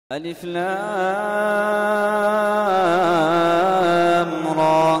ألف لام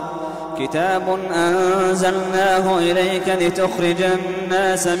را كتاب أنزلناه إليك لتخرج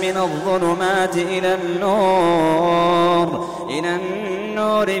الناس من الظلمات إلى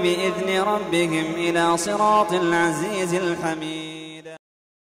النور بإذن ربهم إلى صراط العزيز الحميد.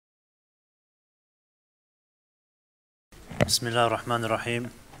 بسم الله الرحمن الرحيم.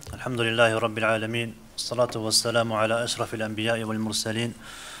 الحمد لله رب العالمين، والصلاة والسلام على أشرف الأنبياء والمرسلين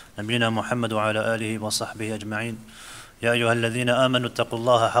نبينا محمد وعلى آله وصحبه أجمعين. يا أيها الذين آمنوا اتقوا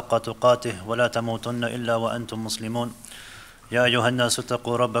الله حق تقاته ولا تموتن إلا وأنتم مسلمون. يا أيها الناس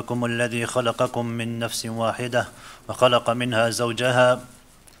اتقوا ربكم الذي خلقكم من نفس واحدة وخلق منها زوجها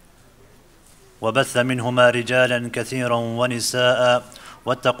وبث منهما رجالا كثيرا ونساء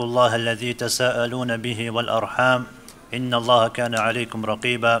واتقوا الله الذي تساءلون به والأرحام إن الله كان عليكم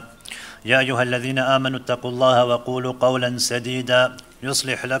رقيبا. يا أيها الذين آمنوا اتقوا الله وقولوا قولا سديدا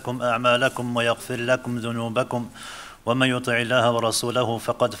يصلح لكم أعمالكم ويغفر لكم ذنوبكم ومن يطع الله ورسوله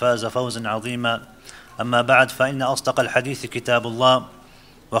فقد فاز فوزا عظيما. أما بعد، فإن أصدق الحديث كتاب الله،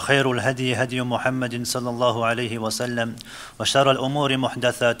 وخير الهدي هدي محمد صلى الله عليه وسلم، وشر الأمور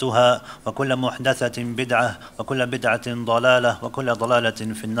محدثاتها، وكل محدثة بدعة، وكل بدعة ضلالة، وكل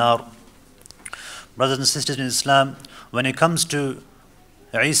ضلالة في النار. Brothers and sisters in Islam, when it comes to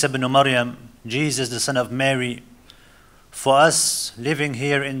Isa ibn Maryam, Jesus the son of Mary, for us living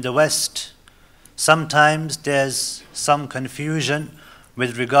here in the West, sometimes there's some confusion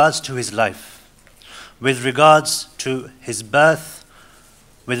with regards to his life, with regards to his birth,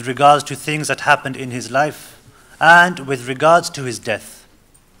 with regards to things that happened in his life, and with regards to his death.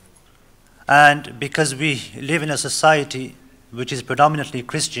 And because we live in a society which is predominantly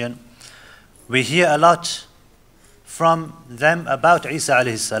Christian, we hear a lot from them about Isa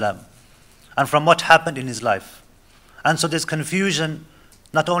alayhi salam and from what happened in his life. And so there's confusion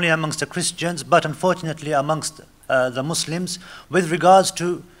not only amongst the Christians, but unfortunately amongst the Muslims with regards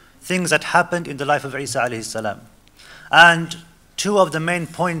to things that happened in the life of Isa alayhi salam. And two of the main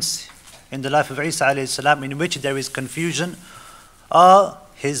points in the life of Isa alayhi salam in which there is confusion are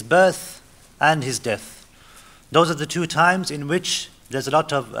his birth and his death. Those are the two times in which there's a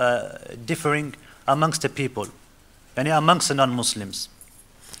lot of differing amongst the people, and amongst the non-Muslims.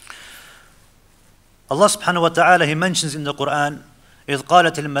 Allah subhanahu wa ta'ala, He mentions in the Quran, إِذْ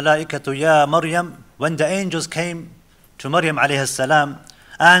قَالَتِ الْمَلَائِكَةُ يَا مَرْيَمْ, when the angels came to Maryam alayhi salam,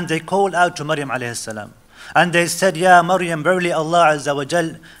 and they called out to Maryam alayhi salam, and they said, Ya Maryam, verily Allah Azza wa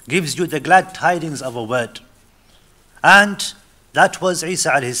Jal gives you the glad tidings of a word. And that was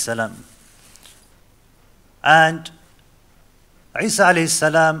Isa alayhi salam. And Isa alayhi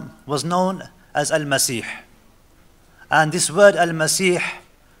salam was known as Al-Masih. And this word Al-Masih,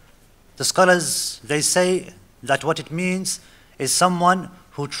 the scholars, they say that what it means is someone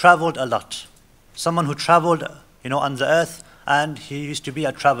who traveled a lot. Someone who traveled, on the earth, and he used to be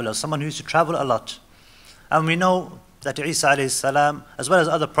a traveler, someone who used to travel a lot. And we know that Isa alayhi salam, as well as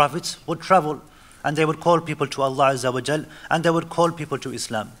other prophets, would travel, and they would call people to Allah Azza wa Jal, and they would call people to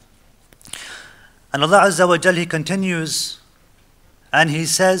Islam. And Allah Azza wa Jal, He continues, and He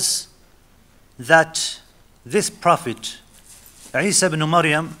says that this prophet, Isa ibn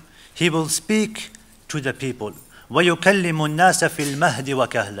Maryam, he will speak to the people. وَيُكَلِّمُ النَّاسَ فِي الْمَهْدِ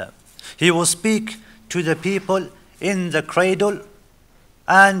وَكَهْلًا. He will speak to the people in the cradle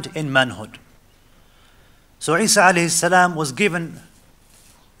and in manhood. So Isa alayhi salam was given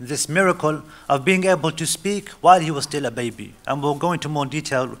this miracle of being able to speak while he was still a baby. And we'll go into more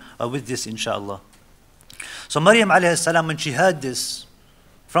detail with this inshallah. So Maryam alayhi salam, when she heard this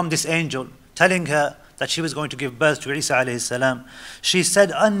from this angel telling her that she was going to give birth to Isa alayhi salam, she said,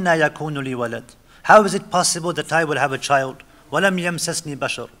 أَنَّا يَكُونُ لِي وَلَدٍ. How is it possible that I will have a child? وَلَمْ يَمْسَسْنِي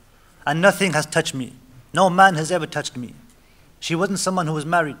بَشَرٌ. And nothing has touched me. No man has ever touched me. She wasn't someone who was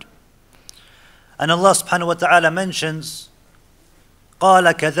married. And Allah subhanahu wa ta'ala mentions,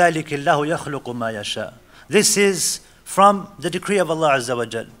 قَالَ كَذَلِكِ اللَّهُ يَخْلُقُ مَا يَشَاءُ. This is from the decree of Allah Azza wa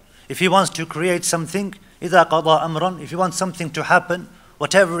Jal. If He wants to create something, إِذَا قَضَى أَمْرًا, if He wants something to happen,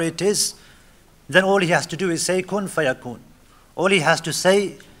 whatever it is, then all He has to do is say kun fayakun. All He has to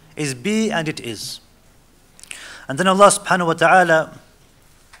say is be, and it is. And then Allah subhanahu wa ta'ala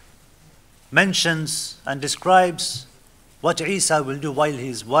mentions and describes what Isa will do while he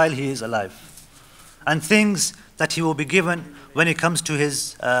is alive, and things that he will be given when it comes to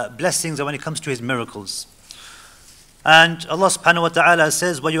his blessings and when it comes to his miracles. And Allah subhanahu wa ta'ala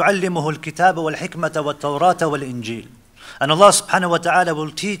says, وَيُعَلِّمُهُ الْكِتَابَ وَالْحِكْمَةَ وَالتَّوْرَاةَ وَالْإِنْجِيلَ. And Allah subhanahu wa ta'ala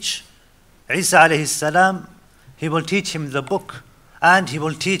will teach Isa alayhi salam, He will teach him the book, and He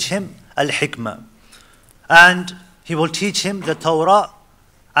will teach him al-hikmah. And He will teach him the Torah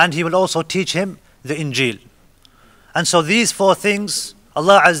and He will also teach him the Injil. And so these four things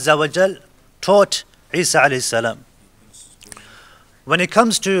Allah Azza wa Jal taught Isa alayhi salam. When it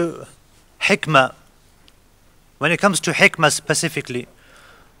comes to hikmah, specifically,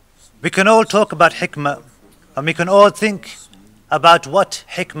 we can all talk about hikmah, and we can all think about what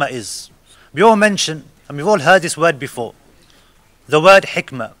hikmah is. We all mention, and we've all heard this word before, the word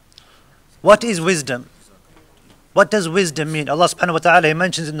hikmah. What is wisdom? What does wisdom mean? Allah subhanahu wa ta'ala, He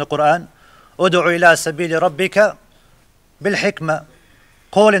mentions in the Quran, "Ud'u ila sabili rabbika bil hikmah."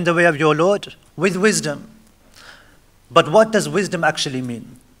 Call in the way of your Lord with wisdom. But what does wisdom actually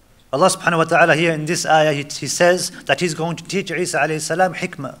mean? Allah subhanahu wa ta'ala here in this ayah, He says that He's going to teach Isa alayhi salam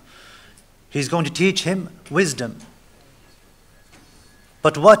hikmah. He's going to teach him wisdom.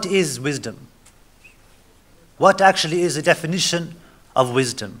 But what is wisdom? What actually is the definition of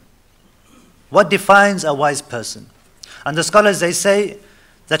wisdom? What defines a wise person? And the scholars, they say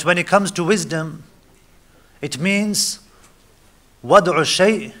that when it comes to wisdom, it means وَضْعُ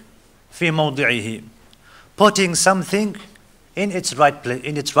الشَّيْءِ فِي مَوْضِعِهِ, putting something in its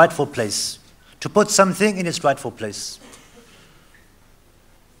rightful place. To put something in its rightful place.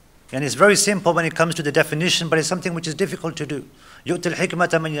 And it's very simple when it comes to the definition, but it's something which is difficult to do. يُؤْتِ الْحِكْمَةَ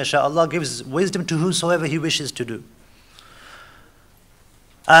مَنْ يَشَاءُ, Allah gives wisdom to whosoever He wishes to do.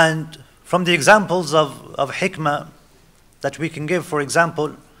 And from the examples of hikmah that we can give, for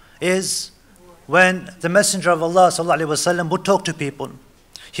example, is when the Messenger of Allah ﷺ would talk to people.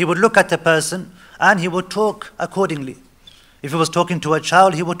 He would look at the person and he would talk accordingly. If he was talking to a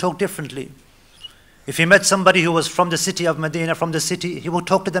child, he would talk differently. If he met somebody who was from the city of Medina, from the city, he would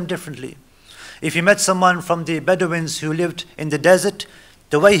talk to them differently. If he met someone from the Bedouins who lived in the desert,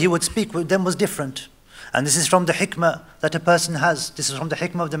 the way he would speak with them was different. And this is from the hikmah that a person has. This is from the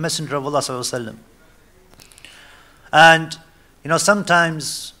hikmah of the Messenger of Allah ﷺ. And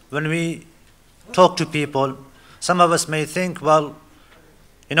sometimes when we talk to people, some of us may think, well,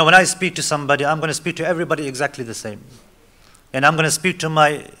 when I speak to somebody, I'm going to speak to everybody exactly the same. And I'm going to speak to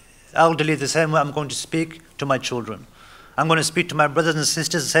my elderly the same way I'm going to speak to my children. I'm going to speak to my brothers and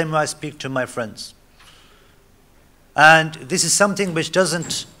sisters the same way I speak to my friends. And this is something which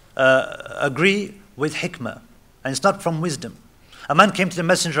doesn't agree with hikmah. And it's not from wisdom. A man came to the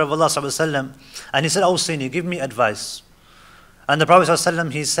Messenger of Allah ﷺ and he said, "Awsini, give me advice." And the Prophet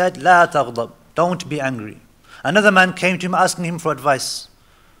ﷺ, he said, "La taghdab, don't be angry." Another man came to him asking him for advice.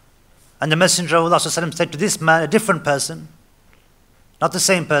 And the Messenger of Allah ﷺ said to this man, a different person, not the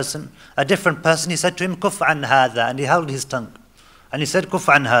same person, a different person, he said to him, "Kuf an hadha," and he held his tongue. And he said, "Kuf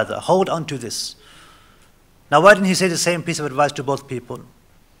an hadha," hold on to this. Now why didn't he say the same piece of advice to both people?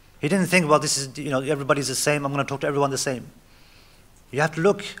 He didn't think, well, this is, everybody's the same, I'm going to talk to everyone the same. You have to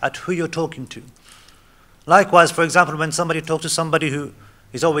look at who you're talking to. Likewise, for example, when somebody talks to somebody who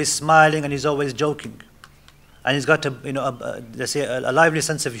is always smiling and he's always joking, and he's got let's say a lively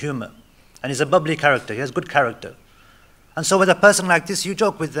sense of humor, and he's a bubbly character, he has good character. And so with a person like this, you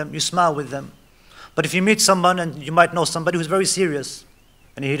joke with them, you smile with them. But if you meet someone, and you might know somebody who's very serious,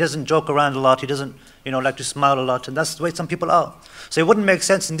 and he doesn't joke around a lot, he doesn't like to smile a lot, and that's the way some people are. So it wouldn't make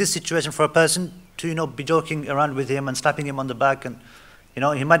sense in this situation for a person to be joking around with him and slapping him on the back, and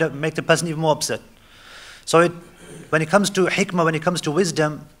he might make the person even more upset. So when it comes to hikmah, when it comes to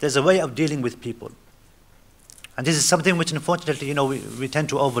wisdom, there's a way of dealing with people. And this is something which unfortunately we tend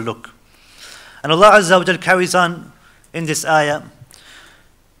to overlook. And Allah Azza wa Jal carries on in this ayah,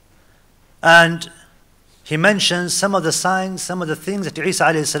 and He mentions some of the signs, some of the things that Isa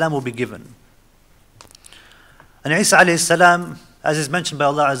alayhi salam will be given. And Isa alayhi salam, as is mentioned by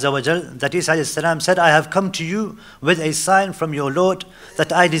Allah Azza wa Jal, that Isa alayhi salam said, "I have come to you with a sign from your Lord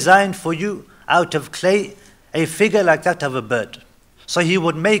that I designed for you out of clay a figure like that of a bird." So He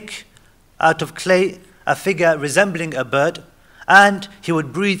would make out of clay a figure resembling a bird, and He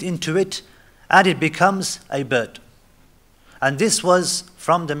would breathe into it, and it becomes a bird. And this was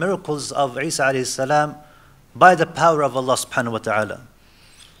from the miracles of Isa alayhi salam by the power of Allah subhanahu wa ta'ala.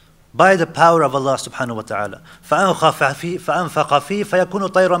 By the power of Allah subhanahu wa ta'ala. فَأَنفَقَ فِيهِ فَيَكُونُ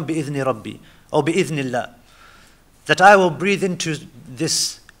طَيْرًا بِإِذْنِ رَبِّي, or بِإِذْنِ اللَّهِ. That I will breathe into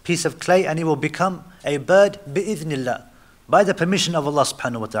this piece of clay and it will become a bird بِإِذْنِ اللَّهِ, by the permission of Allah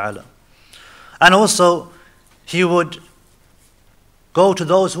subhanahu wa ta'ala. And also, He would go to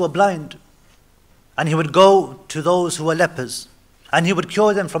those who are blind, and He would go to those who are lepers, and He would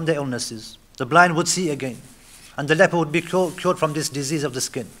cure them from their illnesses. The blind would see again, and the leper would be cured from this disease of the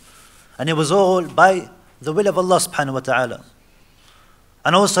skin. And it was all by the will of Allah subhanahu wa ta'ala.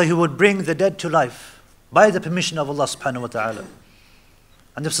 And also He would bring the dead to life by the permission of Allah subhanahu wa ta'ala.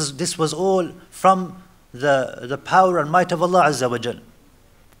 And this was all from the power and might of Allah Azza wa Jal.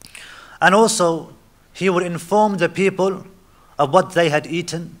 And also, he would inform the people of what they had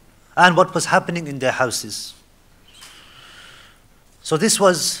eaten and what was happening in their houses. So this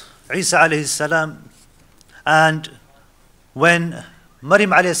was Isa alayhi salam. And when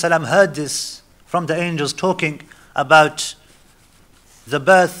Maryam alayhi salam heard this from the angels talking about the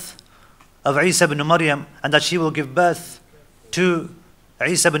birth of Isa ibn Maryam, and that she will give birth to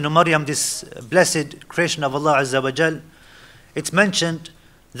Isa ibn Maryam, this blessed creation of Allah Azza wa Jal, it's mentioned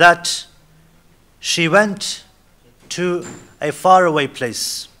that she went to a faraway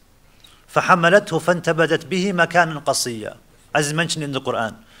place. فَحَمَّلَتْهُ فَانْتَبَذَتْ بِهِ مَكَانًا قَصِيًّا, as is mentioned in the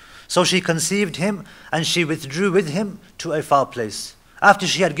Quran. So she conceived him and she withdrew with him to a far place. After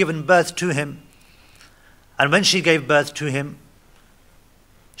she had given birth to him, and when she gave birth to him,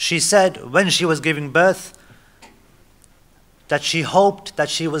 she said when she was giving birth that she hoped that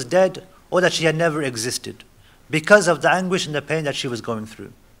she was dead or that she had never existed because of the anguish and the pain that she was going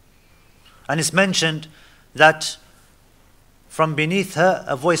through. And it's mentioned that from beneath her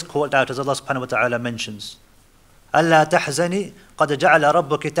a voice called out, as Allah subhanahu wa ta'ala mentions, أَلَّا تَحْزَنِي قَدْ جَعَلَ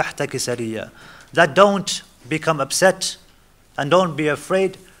رَبُّكِ تَحْتَكِ سَرِيًّا, that don't become upset and don't be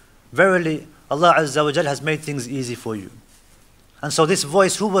afraid. Verily, Allah Azza wa Jal has made things easy for you. And so this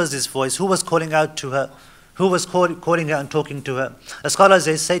voice, who was this voice? Who was calling out to her? Who was calling her and talking to her? The scholars,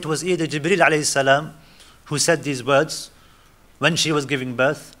 they say it was either Jibreel alayhi salam who said these words when she was giving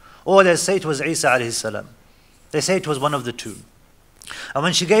birth, or they say it was Isa alayhi salam. They say it was one of the two. And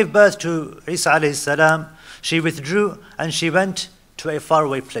when she gave birth to Isa alayhi salam, she withdrew and she went to a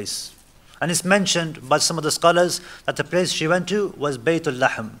faraway place. And it's mentioned by some of the scholars that the place she went to was Baytul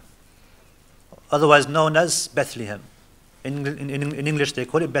Lahm, otherwise known as Bethlehem. In English they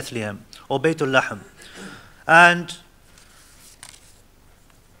call it Bethlehem or Baytul Lahm. And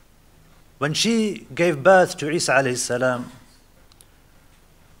when she gave birth to Isa alayhi salam,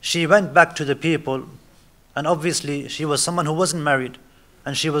 she went back to the people, and obviously she was someone who wasn't married,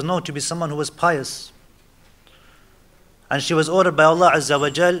 and she was known to be someone who was pious. And she was ordered by Allah Azza wa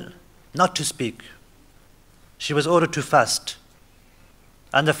Jal not to speak. She was ordered to fast.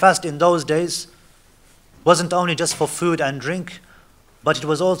 And the fast in those days wasn't only just for food and drink, but it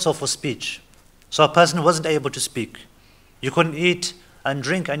was also for speech. So a person wasn't able to speak. You couldn't eat and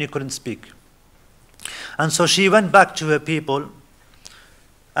drink and you couldn't speak. And so she went back to her people,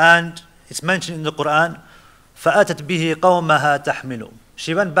 and it's mentioned in the Quran, فَأَتَتْ بِهِ قَوْمَهَا تَحْمِلُ.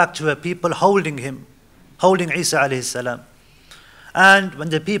 She went back to her people holding him, holding Isa alayhi salam. And when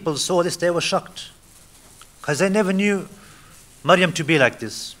the people saw this, they were shocked, because they never knew Maryam to be like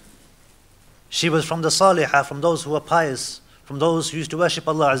this. She was from the Salihah, from those who were pious, from those who used to worship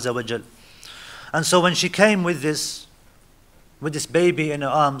Allah Azza wa Jal. And so when she came with this baby in her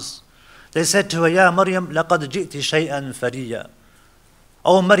arms, they said to her, Ya Maryam, لَقَدْ جِئْتِ شَيْئًا فَرِيًّا.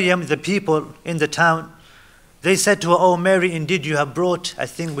 O Maryam, the people in the town, they said to her, O Mary, indeed you have brought a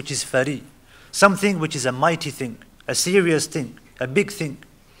thing which is fari, something which is a mighty thing, a serious thing, a big thing.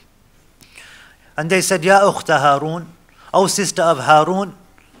 And they said, Ya Ukhta Harun, O sister of Harun,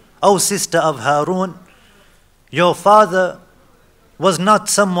 O sister of Harun, your father was not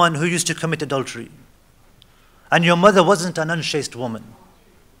someone who used to commit adultery, and your mother wasn't an unchaste woman.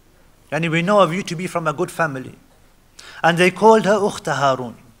 And we know of you to be from a good family. And they called her Ukhta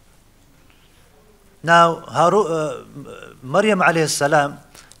Harun. Now, Maryam alayhi salam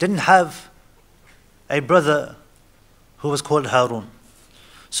didn't have a brother who was called Harun.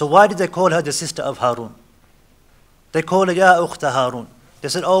 So why did they call her the sister of Harun? They call her Ya Ukhta Harun. They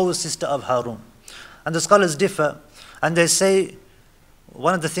said, oh, sister of Harun. And the scholars differ, and they say,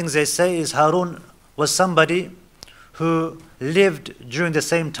 one of the things they say is Harun was somebody who lived during the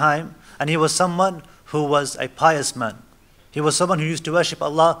same time, and he was someone who was a pious man. He was someone who used to worship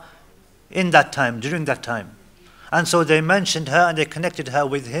Allah in that time, during that time. And so they mentioned her and they connected her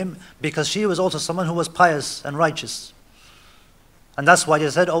with him because she was also someone who was pious and righteous. And that's why they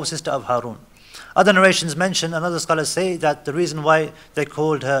said, oh, sister of Harun. Other narrations mention, and other scholars say that the reason why they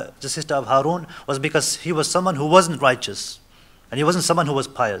called her the sister of Harun was because he was someone who wasn't righteous. And he wasn't someone who was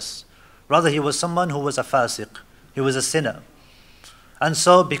pious. Rather, he was someone who was a fasiq. He was a sinner. And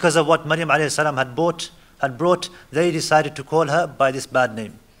so, because of what Maryam alayhi salam had brought, they decided to call her by this bad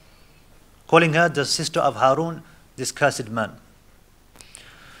name, calling her the sister of Harun, this cursed man.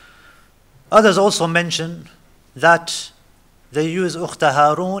 Others also mention that they use Ukhta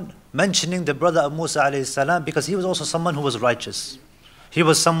Harun, mentioning the brother of Musa alayhi salam, because he was also someone who was righteous. He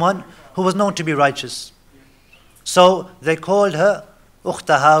was someone who was known to be righteous. So they called her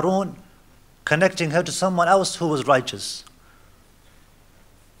Ukhta Harun, connecting her to someone else who was righteous.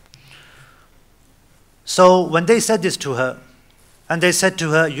 So when they said this to her, And they said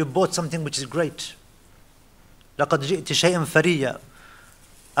to her, you bought something which is great. لَقَدْ جِئْتِ شَيْئًا فَرِيًّا.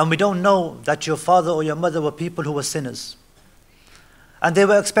 And we don't know that your father or your mother were people who were sinners. And they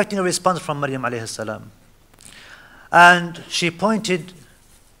were expecting a response from Maryam alayhi salam. And she pointed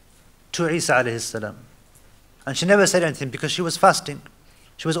to Isa alayhi salam. And she never said anything because she was fasting.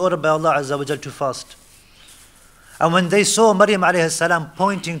 She was ordered by Allah Azza wa Jal to fast. And when they saw Maryam alayhi salam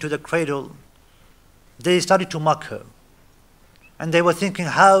pointing to the cradle, they started to mock her. And they were thinking,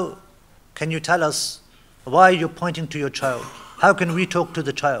 how can you tell us why you're pointing to your child? How can we talk to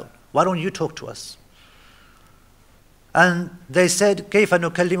the child? Why don't you talk to us? And they said, كيف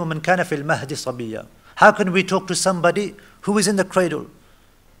نكلم من كان في المهد صبيا. How can we talk to somebody who is in the cradle?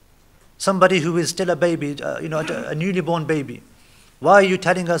 Somebody who is still a baby, a newly born baby. Why are you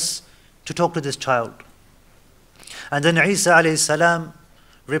telling us to talk to this child? And then Isa alayhi salam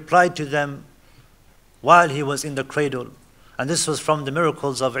replied to them while he was in the cradle. And this was from the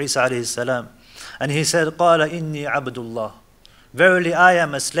miracles of Isa alayhi salam. And he said, قَالَ إِنِّي عَبْدُ اللَّهِ. Verily I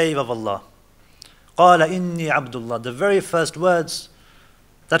am a slave of Allah. قَالَ إِنِّي عَبْدُ اللَّهِ. The very first words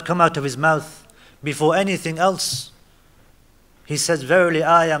that come out of his mouth before anything else, he says, verily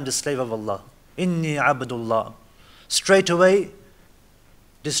I am the slave of Allah. إِنِّي عَبْدُ اللَّهِ. Straight away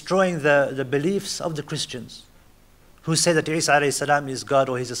destroying the beliefs of the Christians who say that Isa alayhi salam is God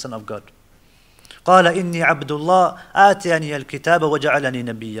or he's the son of God. قَالَ إِنِّي عَبْدُ اللَّهِ آتِيَنِيَ الْكِتَابَ وَجَعَلَنِي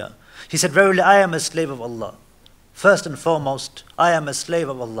نَبِيًّا. He said, verily I am a slave of Allah. First and foremost, I am a slave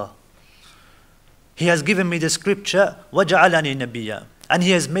of Allah. He has given me the scripture, وَجَعَلَنِي نَبِيًّا. And he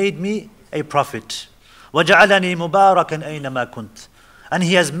has made me a prophet. وَجَعَلَنِي مُبَارَكًا أَيْنَمَا كُنْتُ. And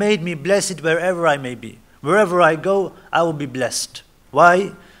he has made me blessed wherever I may be. Wherever I go, I will be blessed.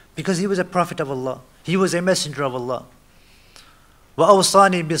 Why? Because he was a prophet of Allah. He was a messenger of Allah.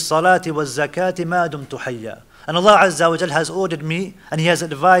 وَأَوْصَانِي بِالصَّلَاةِ وَالزَّكَاةِ مَا دُمْتُ حَيًّا. And Allah Azza wa Jal has ordered me and He has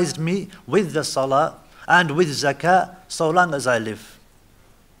advised me with the salah and with zakah so long as I live.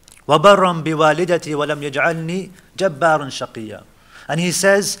 وَبَرًّا بِوَالِدَتِي وَلَمْ يَجْعَلْنِي جَبَّارًا شَقِيًّا. And He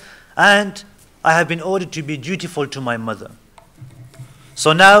says, and I have been ordered to be dutiful to my mother.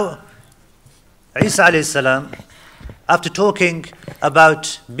 So now, Isa alayhi salam, after talking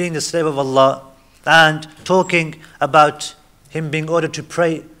about being the slave of Allah and talking about him being ordered to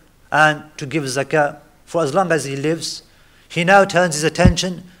pray and to give zakah for as long as he lives, he now turns his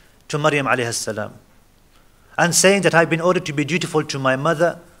attention to Maryam alayhi salam and saying that I've been ordered to be dutiful to my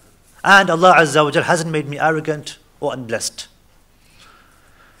mother and Allah Azza wa Jal hasn't made me arrogant or unblessed.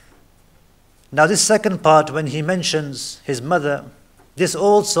 Now this second part, when he mentions his mother, this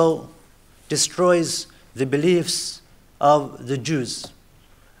also destroys the beliefs of the Jews.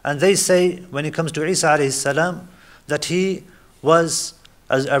 And they say, when it comes to Isa alayhi salam, that he was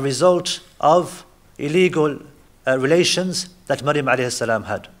as a result of illegal relations that Maryam alayhi salam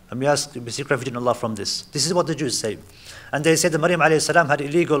had. And we seek refuge in Allah from this. This is what the Jews say. And they say that Maryam alayhi salam had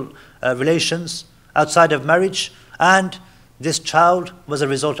illegal relations outside of marriage, and this child was a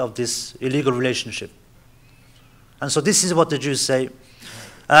result of this illegal relationship. And so this is what the Jews say.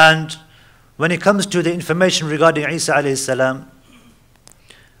 And when it comes to the information regarding Isa alayhi salam,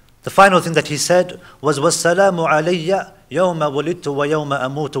 the final thing that he said was وَالسَّلَامُ عَلَيَّ يَوْمَ وُلِدْتُ وَيَوْمَ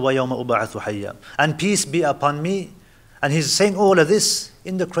أَمُوتُ وَيَوْمَ أُبْعَثُ حَيًّا. And peace be upon me. And he's saying all of this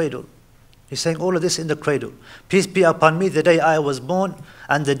in the cradle. He's saying all of this in the cradle. Peace be upon me the day I was born,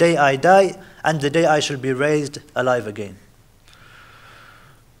 and the day I die, and the day I shall be raised alive again.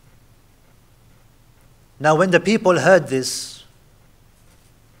 Now when the people heard this,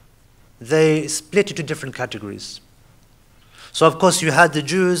 they split into different categories. So of course you had the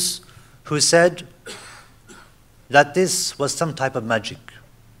Jews who said that this was some type of magic,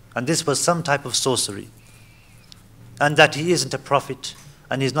 and this was some type of sorcery, and that he isn't a prophet,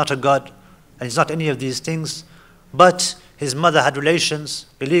 and he's not a god, and he's not any of these things, but his mother had relations,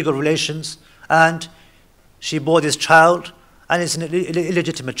 illegal relations, and she bore this child, and it's an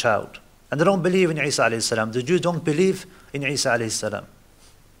illegitimate child. And they don't believe in Isa alayhi salam. The Jews don't believe in Isa alayhi salam.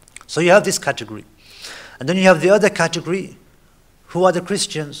 So you have this category. And then you have the other category, who are the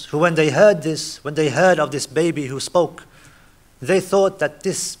Christians, who when they heard this, when they heard of this baby who spoke, they thought that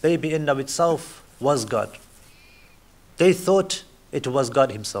this baby in and of itself was God. They thought it was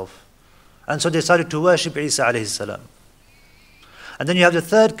God Himself. And so they started to worship Isa alayhi salam. And then you have the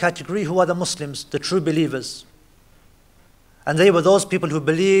third category, who are the Muslims, the true believers. And they were those people who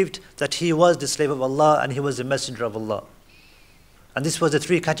believed that he was the slave of Allah and he was the messenger of Allah. And this was the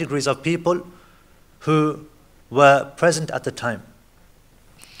three categories of people who were present at the time.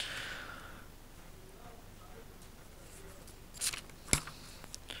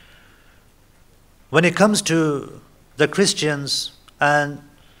 When it comes to the Christians and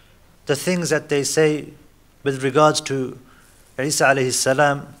the things that they say with regards to Isa alayhi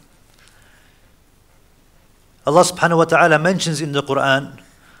salam, Allah subhanahu wa ta'ala mentions in the Quran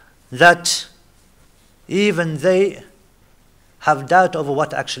that even they have doubt over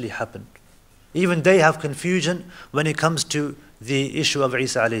what actually happened. Even they have confusion when it comes to the issue of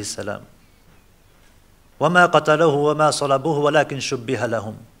Isa alayhi salam. وَمَا قَتَلُوهُ وَمَا صَلَبُوهُ وَلَكِنْ شُبِّهَ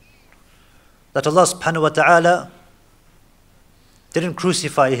لَهُمْ. That Allah subhanahu wa ta'ala didn't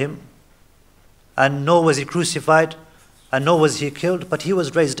crucify him, and nor was he crucified, and nor was he killed, but he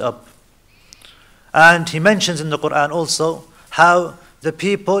was raised up. And he mentions in the Quran also how the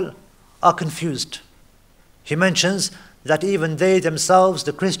people are confused. He mentions that even they themselves,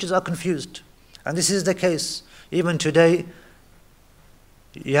 the Christians, are confused. And this is the case. Even today,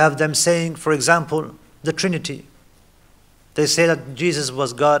 you have them saying, for example, the Trinity. They say that Jesus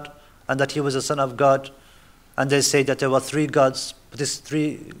was God and that he was the Son of God. And they say that there were three gods, but this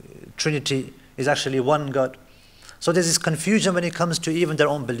Trinity is actually one God. So there's this confusion when it comes to even their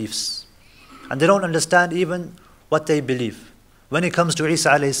own beliefs. And they don't understand even what they believe when it comes to Isa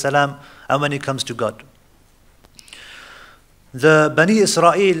alayhi salam and when it comes to God. The Bani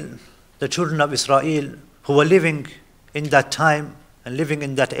Israel, the children of Israel, who were living in that time and living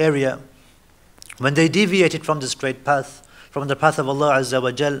in that area, when they deviated from the straight path, from the path of Allah Azza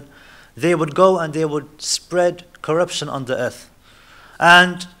wa Jal, they would go and they would spread corruption on the earth.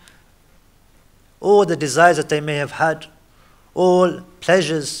 And all the desires that they may have had, all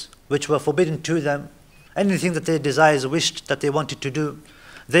pleasures which were forbidden to them, anything that their desires wished that they wanted to do,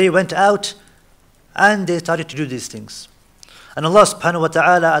 they went out and they started to do these things. And Allah subhanahu wa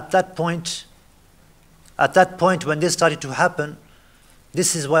ta'ala at that point when this started to happen,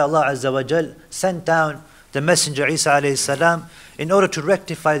 this is why Allah Azza wa Jal sent down the Messenger Isa alayhi salam in order to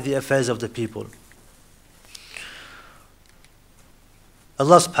rectify the affairs of the people.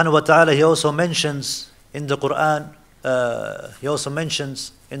 Allah subhanahu wa ta'ala, He also mentions in the Quran,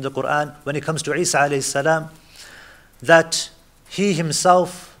 when it comes to Isa alayhi salam, that He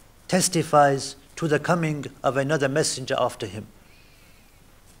Himself testifies to the coming of another messenger after him.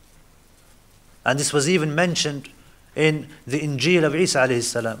 And this was even mentioned in the Injil of Isa alayhi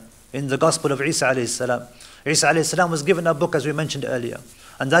salam, in the Gospel of Isa alayhi salam. Isa alayhi salam was given a book, as we mentioned earlier,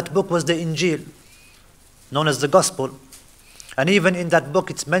 and that book was the Injil, known as the Gospel. And even in that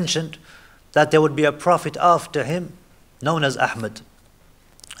book it's mentioned that there would be a prophet after him known as Ahmad.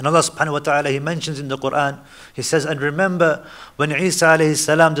 And Allah subhanahu wa ta'ala, He mentions in the Quran, He says, and remember when Isa alayhi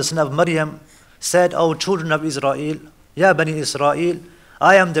salam, the son of Maryam, said, O children of Israel, Ya Bani Israel,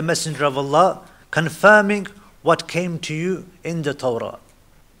 I am the messenger of Allah, confirming what came to you in the Torah.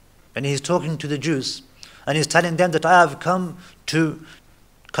 And He's talking to the Jews, and He's telling them that I have come to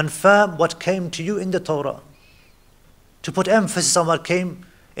confirm what came to you in the Torah, to put emphasis on what came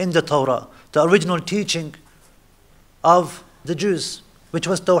in the Torah, the original teaching of the Jews, which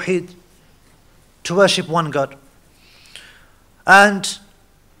was Tawheed, to worship one God. And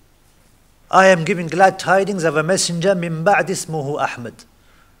I am giving glad tidings of a messenger, min ba'd ismuhu Ahmad,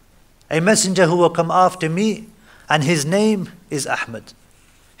 a messenger who will come after me, and his name is Ahmad.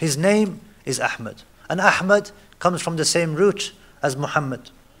 His name is Ahmad. And Ahmad comes from the same root as Muhammad.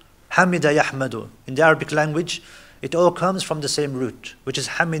 Hamida yahmadu. In the Arabic language, it all comes from the same root, which is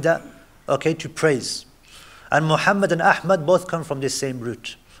Hamida, okay, to praise. And Muhammad and Ahmad both come from this same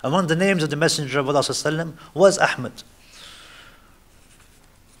root. And one of the names of the Messenger of Allah was Ahmad.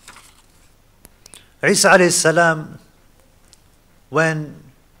 Isa alayhi salam, when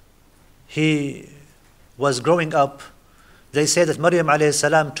he was growing up, they say that Maryam alayhi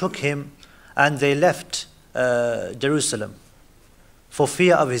salam took him and they left Jerusalem for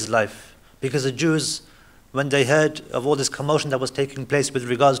fear of his life. Because the Jews, when they heard of all this commotion that was taking place with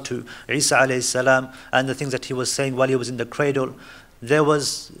regards to Isa alayhi salam and the things that he was saying while he was in the cradle, there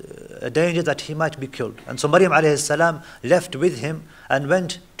was a danger that he might be killed. And so Maryam alayhi salam left with him and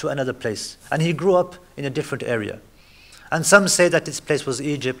went to another place. And he grew up in a different area. And some say that this place was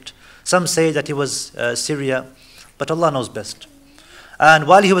Egypt. Some say that it was Syria. But Allah knows best. And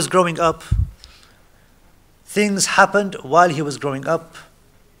while he was growing up, things happened while he was growing up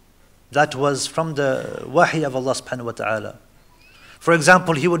that was from the wahi of Allah subhanahu wa ta'ala. For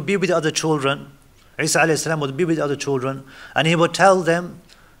example, he would be with other children. Isa alayhi salam would be with other children, and he would tell them,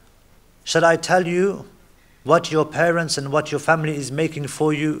 shall I tell you what your parents and what your family is making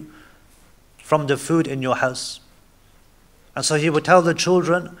for you from the food in your house? And so he would tell the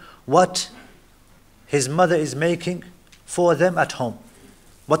children what his mother is making for them at home,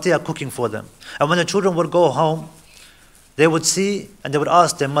 what they are cooking for them. And when the children would go home, they would see and they would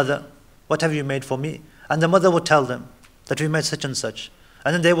ask their mother, what have you made for me? And the mother would tell them that we made such and such.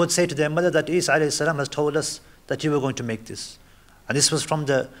 And then they would say to their mother that Isa alayhi salam has told us that you were going to make this. And this was from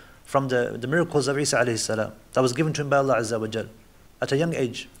the miracles of Isa alayhi salam that was given to him by Allah Azza wa Jal at a young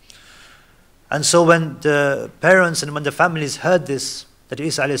age. And so when the parents and when the families heard this, that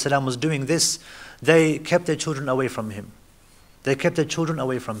Isa alayhi salam was doing this, they kept their children away from him. They kept their children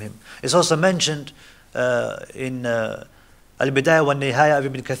away from him. It's also mentioned in Al-Bidayah wa Nihaya of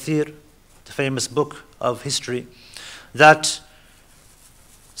Ibn Kathir, the famous book of history, that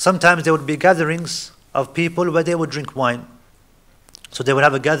sometimes there would be gatherings of people where they would drink wine. So they would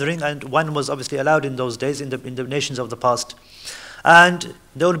have a gathering, and wine was obviously allowed in those days in the nations of the past. And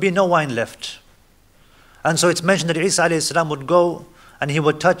there would be no wine left. And so it's mentioned that Isa alayhi salam would go and he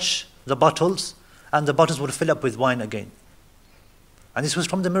would touch the bottles, and the bottles would fill up with wine again. And this was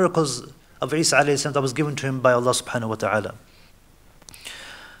from the miracles of Isa alayhi salam that was given to him by Allah subhanahu wa ta'ala.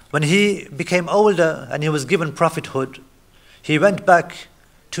 When he became older and he was given prophethood, he went back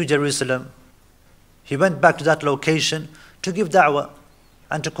to Jerusalem. He went back to that location to give da'wah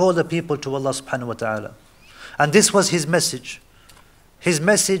and to call the people to Allah subhanahu wa ta'ala. And this was his message. His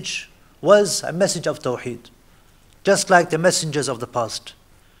message was a message of Tawheed, just like the messengers of the past,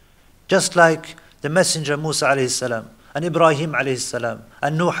 just like the messenger Musa alayhi salam, and Ibrahim alayhi salam,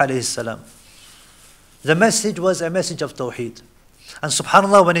 and Nuh alayhi salam. The message was a message of Tawheed. And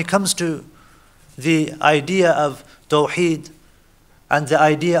subhanAllah, when it comes to the idea of Tawheed and the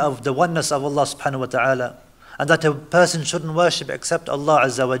idea of the oneness of Allah subhanahu wa ta'ala, and that a person shouldn't worship except Allah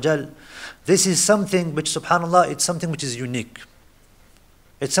Azza wa Jal, this is something which subhanAllah, it's something which is unique.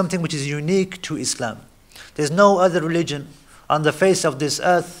 It's something which is unique to Islam. There's no other religion on the face of this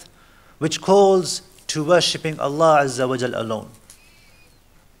earth which calls to worshipping Allah Azza wa Jal alone.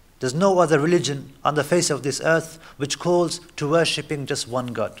 There's no other religion on the face of this earth which calls to worshipping just one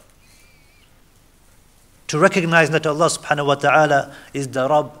God. To recognize that Allah subhanahu wa ta'ala is the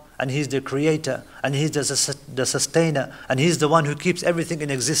Rabb, and He's the creator, and He's the sustainer, and He's the one who keeps everything in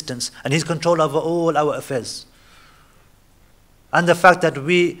existence, and He's control over all our affairs. And the fact that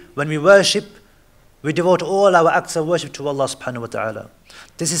when we worship, we devote all our acts of worship to Allah subhanahu wa ta'ala.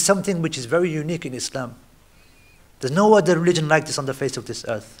 This is something which is very unique in Islam. There's no other religion like this on the face of this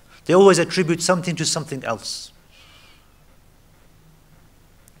earth. They always attribute something to something else.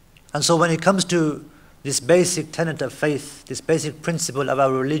 And so when it comes to this basic tenet of faith, this basic principle of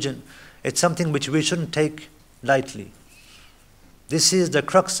our religion, it's something which we shouldn't take lightly. This is the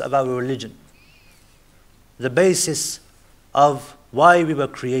crux of our religion, the basis of why we were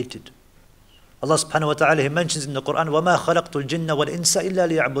created. Allah subhanahu wa ta'ala, He mentions in the Quran, وَمَا خَلَقْتُ الْجِنَّ وَالْإِنسَ إِلَّا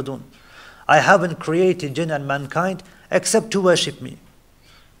لِيَعْبُدُونَ. I haven't created jinn and mankind except to worship me.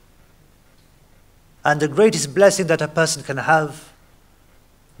 And the greatest blessing that a person can have,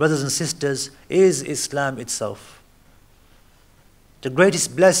 brothers and sisters, is Islam itself. The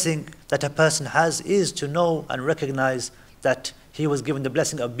greatest blessing that a person has is to know and recognize that he was given the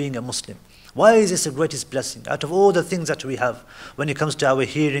blessing of being a Muslim. Why is this the greatest blessing? Out of all the things that we have, when it comes to our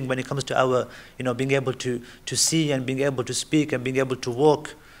hearing, when it comes to our being able to see and being able to speak and being able to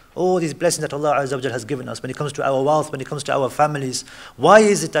walk, all these blessings that Allah Azza wa Jal has given us, when it comes to our wealth, when it comes to our families, why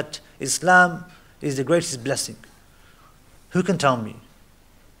is it that Islam is the greatest blessing? Who can tell me?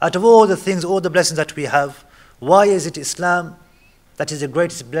 Out of all the things, all the blessings that we have, why is it Islam that is the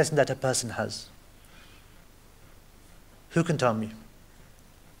greatest blessing that a person has? Who can tell me?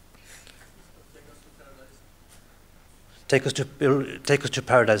 Take us to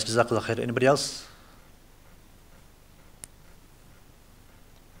paradise. Jazakallah khair. Anybody else?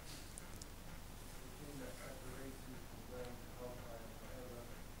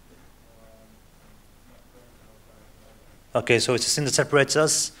 Okay, so it's a sin that separates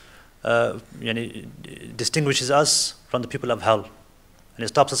us, distinguishes us from the people of hell, and it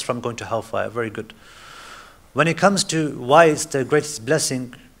stops us from going to hellfire. Very good. When it comes to why it's the greatest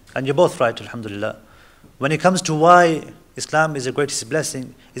blessing, and you're both right, alhamdulillah. When it comes to why Islam is the greatest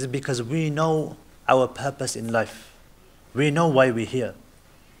blessing, is because we know our purpose in life. We know why we're here.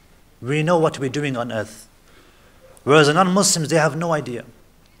 We know what we're doing on earth. Whereas the non-Muslims, they have no idea.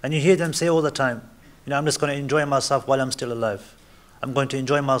 And you hear them say all the time, I'm just going to enjoy myself while I'm still alive. I'm going to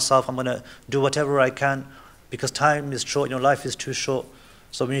enjoy myself. I'm going to do whatever I can because time is short. Life is too short.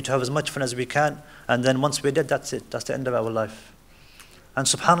 So we need to have as much fun as we can. And then once we're dead, that's it. That's the end of our life. And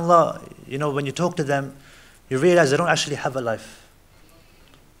subhanAllah, when you talk to them, you realize they don't actually have a life.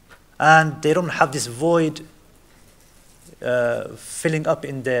 And they don't have this void filling up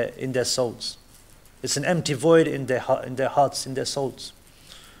in their souls. It's an empty void in their hearts, in their souls.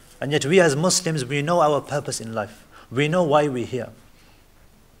 And yet we as Muslims, we know our purpose in life. We know why we're here.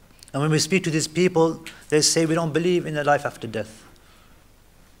 And when we speak to these people, they say, we don't believe in a life after death.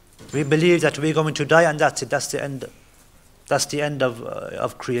 We believe that we're going to die and that's it, that's the end. That's the end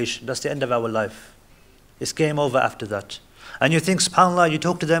of creation, that's the end of our life. It's game over after that. And you think, subhanAllah, you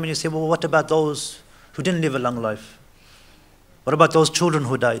talk to them and you say, well, what about those who didn't live a long life? What about those children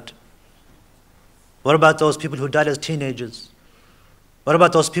who died? What about those people who died as teenagers? What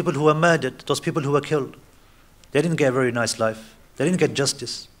about those people who were murdered, those people who were killed? They didn't get a very nice life. They didn't get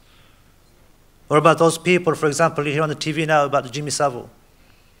justice. What about those people, for example, you hear on the TV now about Jimmy Savile.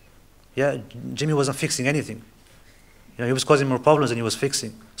 Yeah, Jimmy wasn't fixing anything. You know, he was causing more problems than he was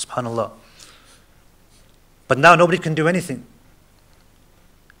fixing, subhanAllah. But now nobody can do anything.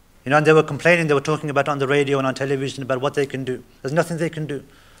 You know, and they were complaining, they were talking about on the radio and on television about what they can do. There's nothing they can do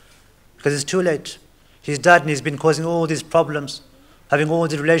because it's too late. He's died and he's been causing all these problems, having all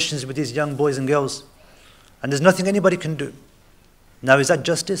these relations with these young boys and girls. And there's nothing anybody can do. Now, is that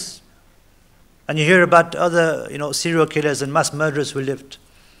justice? And you hear about other, serial killers and mass murderers who lived.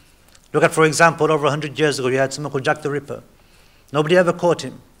 Look at, for example, over 100 years ago, you had someone called Jack the Ripper. Nobody ever caught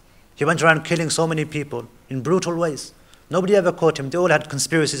him. He went around killing so many people in brutal ways. Nobody ever caught him. They all had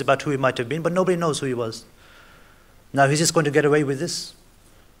conspiracies about who he might have been, but nobody knows who he was. Now, he's just going to get away with this.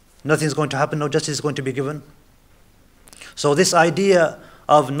 Nothing's going to happen, no justice is going to be given. So this idea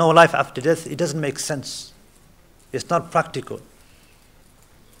of no life after death, it doesn't make sense. It's not practical.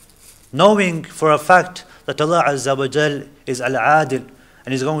 Knowing for a fact that Allah Azza wa Jal is Al-Adil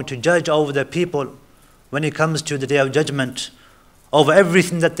and is going to judge over the people when it comes to the Day of Judgment, over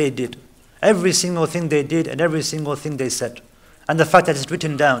everything that they did, every single thing they did and every single thing they said, and the fact that it's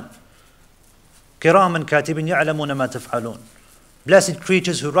written down. كِرَامًا كَاتِبٍ يَعْلَمُونَ مَا تَفْعَلُونَ. Blessed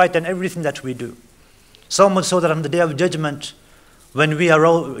creatures who write down everything that we do. So much so that on the Day of Judgment, when we are,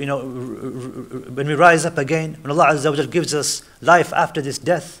 when we rise up again, when Allah Azza wa Jal gives us life after this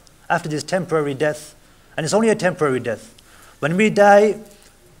death, after this temporary death, and it's only a temporary death. When we die,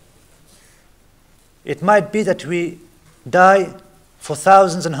 it might be that we die for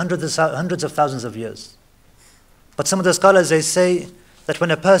thousands and hundreds of thousands of years. But some of the scholars, they say that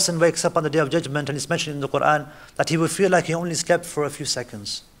when a person wakes up on the Day of Judgment, and it's mentioned in the Quran, that he will feel like he only slept for a few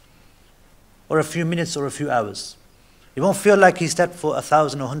seconds, or a few minutes, or a few hours. He won't feel like he slept for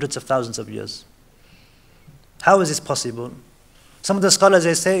 1,000 or hundreds of thousands of years. How is this possible? Some of the scholars,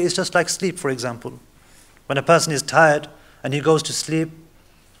 they say it's just like sleep, for example. When a person is tired and he goes to sleep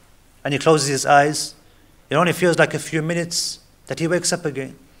and he closes his eyes, it only feels like a few minutes that he wakes up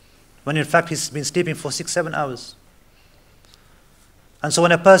again, when in fact he's been sleeping for 6-7 hours. And so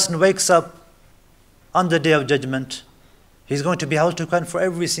when a person wakes up on the Day of Judgment, he's going to be held to account for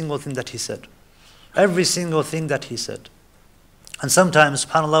every single thing that he said. Every single thing that he said. And sometimes,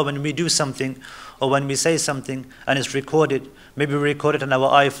 subhanAllah, when we do something or when we say something and it's recorded, maybe we record it on our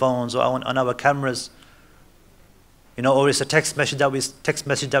iPhones or on our cameras, or it's a text message that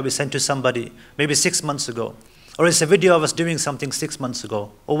we sent to somebody maybe 6 months ago, or it's a video of us doing something 6 months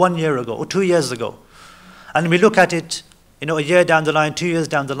ago, or 1 year ago, or 2 years ago, and we look at it, a year down the line, 2 years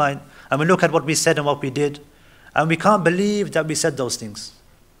down the line, and we look at what we said and what we did, and we can't believe that we said those things.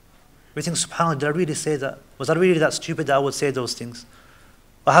 We think, subhanAllah, did I really say that? Was I really that stupid that I would say those things?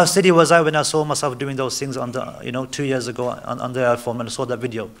 Or how silly was I when I saw myself doing those things on the, 2 years ago on the iPhone when I saw that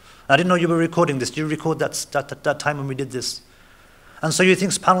video? I didn't know you were recording this. Did you record that time when we did this? And so you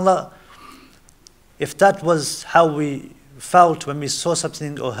think, subhanAllah, if that was how we felt when we saw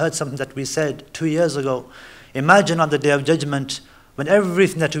something or heard something that we said 2 years ago, imagine on the Day of Judgment when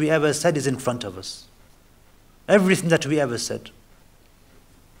everything that we ever said is in front of us. Everything that we ever said.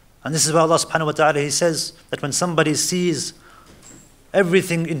 And this is why Allah subhanahu wa ta'ala, He says that when somebody sees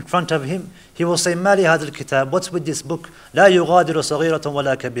everything in front of him, he will say, مَا لِهَذَا الْكِتَابِ, what's with this book? لَا يُغَادِرُ صَغِيرَةً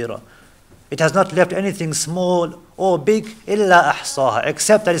وَلَا كَبِيرًا. It has not left anything small or big, إِلَّا أَحْصَاهَا,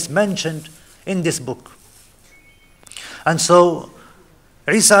 except that it's mentioned in this book. And so,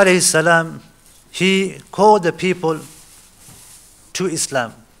 Isa alayhi salam, he called the people to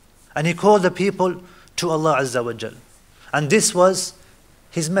Islam. And he called the people to Allah Azza wa Jal. And this was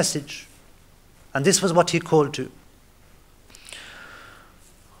his message. And this was what he called to.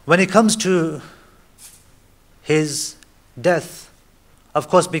 When it comes to his death, of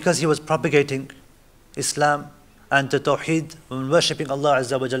course, because he was propagating Islam and the Tawheed and worshipping Allah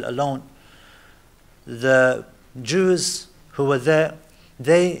Azza wa Jal alone, the Jews who were there,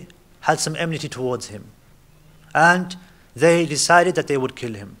 they had some enmity towards him. And they decided that they would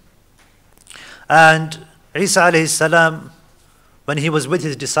kill him. And Isa alayhi salam, when he was with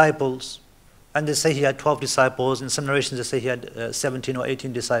his disciples, and they say he had 12 disciples, in some narrations they say he had 17 or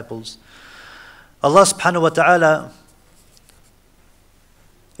 18 disciples. Allah subhanahu wa ta'ala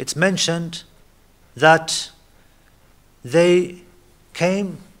it's mentioned that they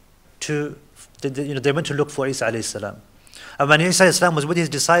came to, they went to look for Isa alayhi salam. And when Isa alayhi salam was with his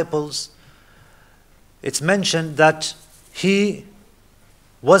disciples, it's mentioned that he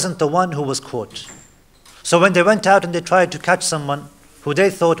wasn't the one who was caught. So when they went out and they tried to catch someone who they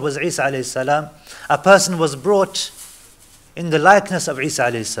thought was Isa alayhi salam, a person was brought in the likeness of Isa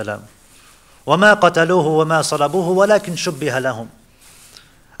alayhi salam. وَمَا قَتَلُوهُ وَمَا صَلَبُوهُ وَلَكِنْ شُبِّهَ لَهُمْ.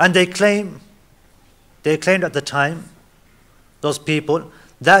 And they claimed at the time, those people,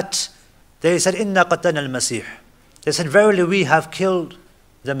 that they said, إِنَّا قَتَلْنَا الْمَسِيحِ. They said, verily we have killed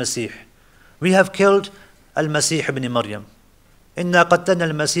the Masih. We have killed Al-Masih ibn Maryam. إِنَّا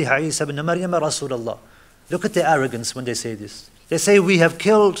قَتَلْنَا الْمَسِيحَ عِيسَى ibn Maryam رَسُولَ اللَّهِ. Look at their arrogance when they say this. They say, we have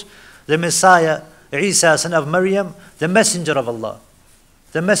killed the Messiah, Isa, son of Maryam, the messenger of Allah.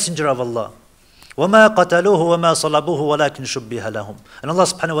 The messenger of Allah. وَمَا قَتَلُوهُ وَمَا صَلَبُوهُ وَلَكِنْ شُبِّهَ لَهُم. And Allah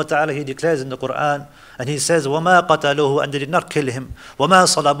subhanahu wa ta'ala, He declares in the Quran, and He says, وَمَا قَتَلُوهُ, and they did not kill him. وَمَا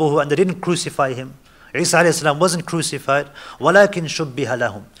صَلَبُوهُ, and they didn't crucify him. Isa alayhi salam wasn't crucified. وَلَكِنْ شُبِّهَ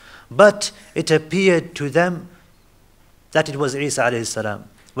لَهُم. But it appeared to them that it was Isa alayhi salam,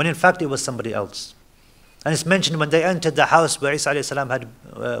 when in fact it was somebody else. And it's mentioned when they entered the house where Isa alayhi salam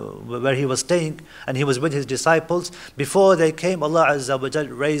where he was staying, and he was with his disciples, before they came, Allah Azza wa Jal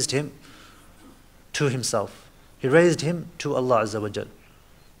raised him to Himself. He raised him to Allah Azza wa Jal.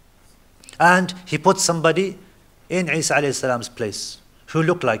 And He put somebody in Isa alayhi salam's place who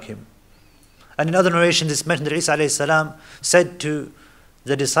looked like him. And in other narrations it's mentioned that Isa alayhi salam said to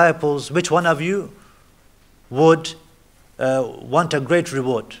the disciples, which one of you would want a great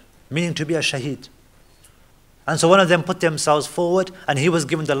reward, meaning to be a shaheed? And so one of them put themselves forward, and he was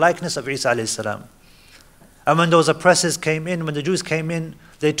given the likeness of Isa alayhi salam. And when those oppressors came in, when the Jews came in,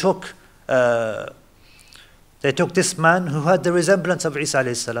 they took this man who had the resemblance of Isa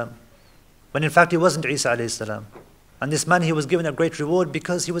alayhi salam, when in fact he wasn't Isa alayhi salam. And this man, he was given a great reward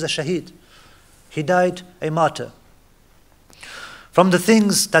because he was a shaheed. He died a martyr. From the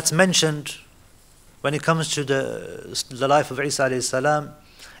things that's mentioned when it comes to the life of Isa alayhi salam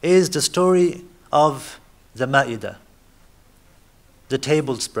is the story of the Ma'idah, the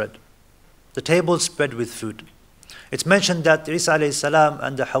table spread with food. It's mentioned that Isa alayhi salam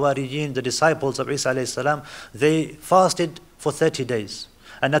and the Hawariyin, the disciples of Isa alayhi salam, they fasted for 30 days.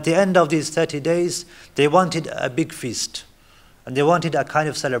 And at the end of these 30 days, they wanted a big feast. And they wanted a kind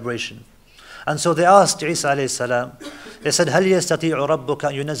of celebration. And so they asked Isa alayhi salam, they said, هَلْ يَسْتَطِيعُ رَبُّكَ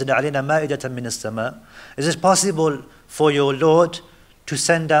أَن يُنَزِّلَ عَلَيْنَا مَائِدَةً مِنَ السَّمَاءِ. Is it possible for your Lord to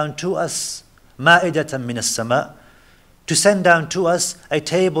send down to us مَائِدَةً مِنَ السَّمَاءِ, to send down to us a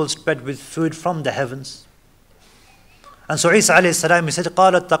table spread with food from the heavens? And so Isa alayhi salam, he said,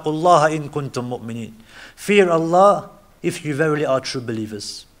 قَالَ اتَّقُوا اللَّهَ إِن كُنْتُم مُؤْمِنِينَ. Fear Allah if you verily are true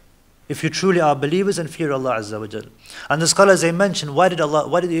believers. If you truly are believers, and fear Allah Azza wa Jal. And the scholars, they mention, why did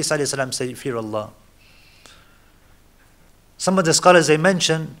Isa alayhi salam say fear Allah? Some of the scholars, they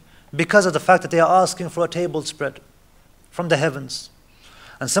mention, because of the fact that they are asking for a table spread from the heavens.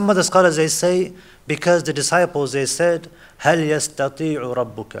 And some of the scholars, they say, because the disciples, they said, هَلْ يَسْتَطِيعُ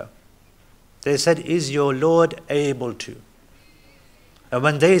رَبُّكَ. They said, is your Lord able to? And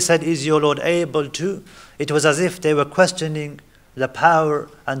when they said, is your Lord able to, it was as if they were questioning the power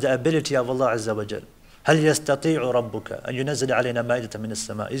and the ability of Allah Azza wa Jal. هَلْ يَسْتَطِيعُ رَبُّكَ أَن يُنَزِّلَ عَلَيْنَا مَائِدَةً مِنَ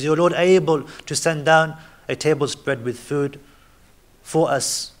السَّمَاءِ. Is your Lord able to send down a table spread with food for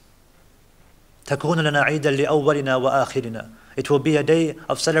us? تَكُونُ لَنَا عِيدًا لِأَوَّلِنَا وَآخِرِنَا. It will be a day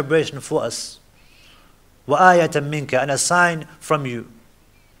of celebration for us. وَآيَةً مِنْكَ, and a sign from you.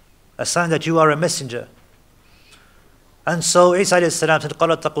 A sign that you are a messenger. And so Isa alayhi salam said,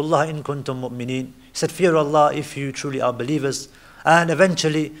 قَالَ اتَّقُوا اللَّهَ إِن كُنْتُم مُؤْمِنِينَ. He said, fear Allah if you truly are believers. And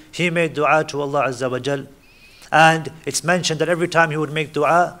eventually he made dua to Allah Azza wa Jal. And it's mentioned that every time he would make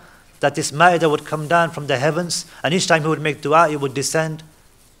dua, that this ma'idah would come down from the heavens, and each time he would make dua, it would descend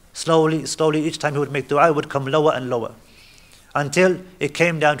slowly. Each time he would make dua, it would come lower and lower, until it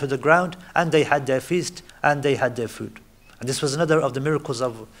came down to the ground, and they had their feast, and they had their food. And this was another of the miracles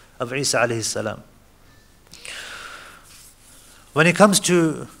of Isa alayhi salam. When it comes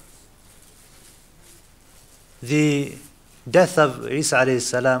to the death of Isa alayhi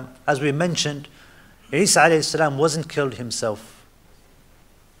salam, as we mentioned, Isa alayhi salam wasn't killed himself.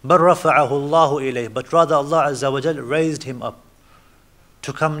 بَلْ رَفَعَهُ اللَّهُ إِلَيْهِ. But rather Allah Azza wa Jal raised him up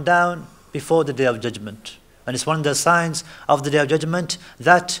to come down before the Day of Judgment. And it's one of the signs of the Day of Judgment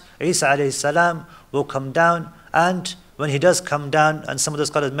that Isa alayhi salam will come down. And when he does come down, and some of the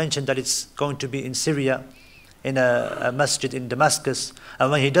scholars mentioned that it's going to be in Syria, in a masjid in Damascus.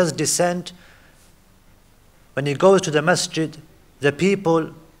 And when he does descend, when he goes to the masjid, the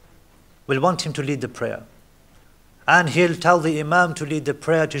people will want him to lead the prayer. And he'll tell the Imam to lead the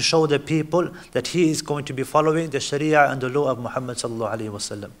prayer to show the people that he is going to be following the Sharia and the law of Muhammad sallallahu alaihi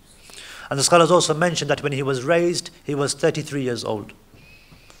wasallam. And the scholars also mentioned that when he was raised, he was 33 years old.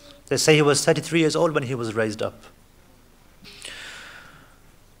 They say he was 33 years old when he was raised up.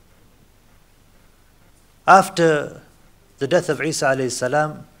 After the death of Isa alayhi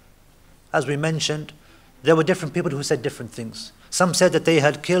salam, as we mentioned, there were different people who said different things. Some said that they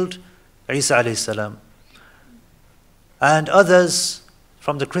had killed Isa alayhi salam. And others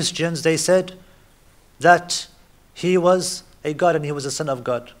from the Christians, they said that he was a God and he was a son of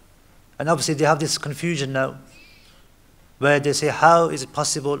God. And obviously they have this confusion now, where they say, how is it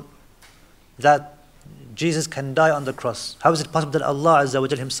possible that Jesus can die on the cross? How is it possible that Allah Azza wa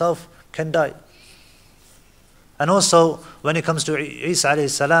Jal himself can die? And also, when it comes to Isa alayhi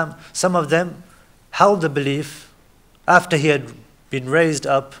salam, some of them held the belief, after he had been raised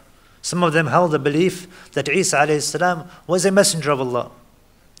up, some of them held the belief that Isa alayhi salam was a messenger of Allah.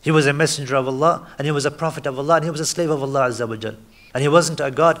 He was a messenger of Allah, and he was a prophet of Allah, and he was a slave of Allah Azza wa Jal. And he wasn't a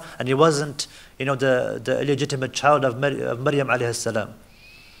God, and he wasn't, the illegitimate child of Maryam alayhi salam.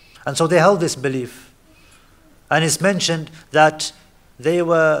 And so they held this belief. And it's mentioned that they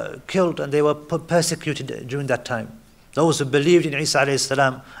were killed and they were persecuted during that time. Those who believed in Isa alayhi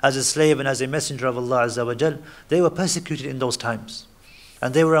salam as a slave and as a messenger of Allah Azza wa Jal, they were persecuted in those times.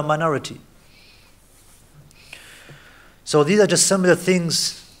 And they were a minority. So these are just some of the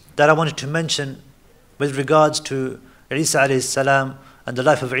things that I wanted to mention with regards to Isa alayhi salam and the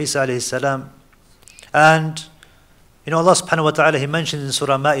life of Isa alayhi salam. And Allah subhanahu wa ta'ala, He mentioned in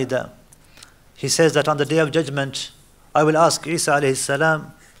Surah Ma'idah, He says that on the Day of Judgment, I will ask Isa alayhi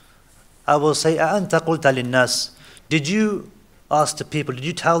salam, I will say, أَأَنْتَ قُلْتَ لِلنَّاسِ, did you ask the people, did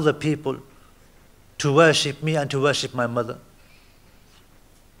you tell the people to worship me and to worship my mother?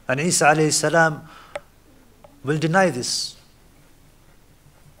 And Isa alayhi salam will deny this.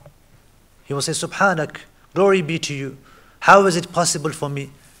 He will say, Subhanak, glory be to you. How is it possible for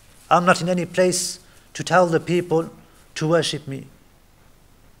me? I'm not in any place to tell the people to worship me.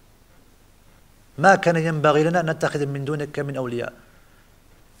 ما كان ينبغي لنا أن نتخذ من دونك من أولياء.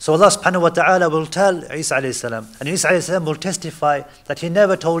 So Allah subhanahu wa ta'ala will tell Isa alayhi salam, and Isa alayhi salam will testify that he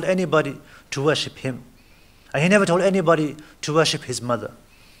never told anybody to worship him. And he never told anybody to worship his mother.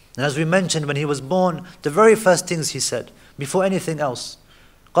 And as we mentioned, when he was born, the very first things he said, before anything else,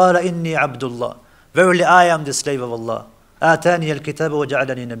 قال إني عبد الله, verily I am the slave of Allah. آتاني الكتاب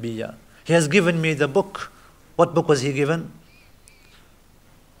وجعلني نبيا. He has given me the book. What book was he given?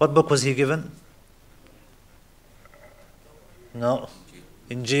 What book was he given? No.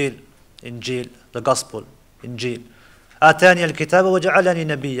 Injil, the Gospel, Injil. آتاني الكتاب وجعلني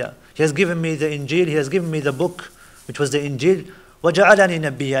نبيا. He has given me the Injil, He has given me the book, which was the Injil, وجعلني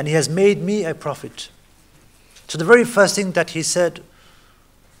نبيا, and He has made me a prophet. So the very first thing that he said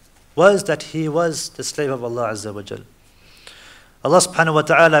was that he was the slave of Allah Azza wa Jal. Allah subhanahu wa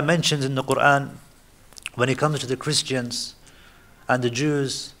ta'ala mentions in the Quran, when it comes to the Christians and the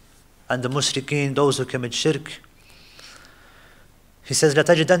Jews and the mushrikeen, those who commit shirk, He says,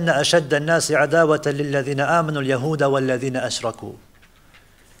 لَتَجِدَنَّ أَشَدَّ النَّاسِ عَدَاوَةً لِلَّذِينَ آمَنُوا الْيَهُودَ وَالَّذِينَ أَشْرَكُوا.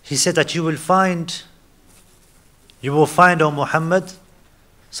 He said that you will find, O Muhammad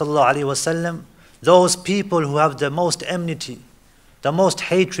sallallahu alaihi wasallam, those people who have the most enmity, the most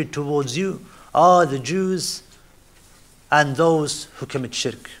hatred towards you are the Jews and those who commit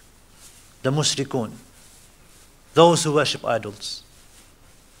shirk, the mushrikun, those who worship idols.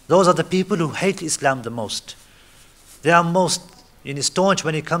 Those are the people who hate Islam the most. They are most staunch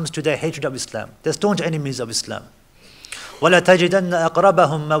when it comes to their hatred of Islam. They're staunch enemies of Islam. وَلَتَجِدَنَّ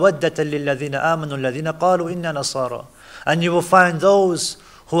أَقْرَبَهُمْ مَوَدَّةً لِلَّذِينَ آمَنُوا الَّذِينَ قَالُوا إِنَّا نَصَارَى. And you will find those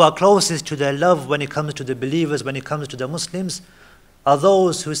who are closest to their love when it comes to the believers, when it comes to the Muslims, are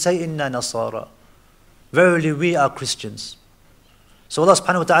those who say, Inna Nasara. Verily we are Christians. So Allah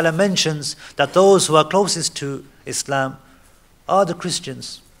subhanahu wa ta'ala mentions that those who are closest to Islam are the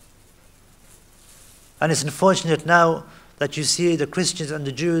Christians. And it's unfortunate now that you see the Christians and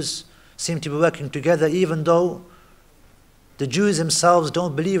the Jews seem to be working together, even though the Jews themselves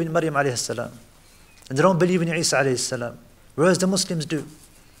don't believe in Maryam alayhi salam, and they don't believe in Isa alayhi salam, whereas the Muslims do.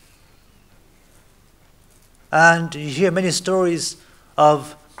 And you hear many stories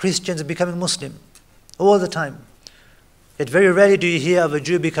of Christians becoming Muslim all the time. Yet very rarely do you hear of a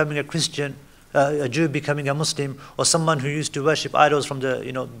Jew becoming a Christian, a Jew becoming a Muslim, or someone who used to worship idols from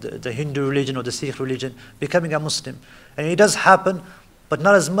the Hindu religion or the Sikh religion becoming a Muslim. And it does happen, but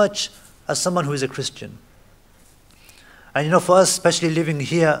not as much as someone who is a Christian. And for us, especially living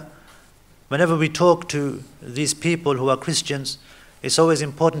here, whenever we talk to these people who are Christians, it's always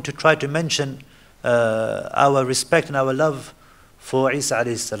important to try to mention our respect and our love for Isa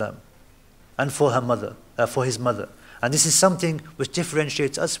alayhi salam and for her mother, for his mother. And this is something which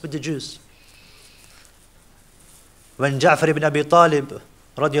differentiates us with the Jews. When Ja'far ibn Abi Talib,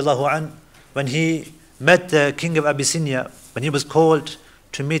 radiallahu an, when he met the king of Abyssinia, when he was called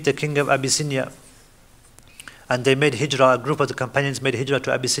to meet the king of Abyssinia, and they made hijrah, a group of the companions made hijrah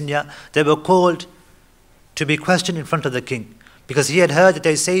to Abyssinia, they were called to be questioned in front of the king, because he had heard that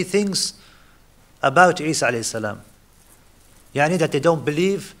they say things about Isa alayhi salam. Yani that they don't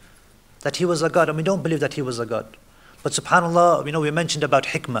believe that he was a god, and we don't believe that he was a god. But subhanAllah, we mentioned about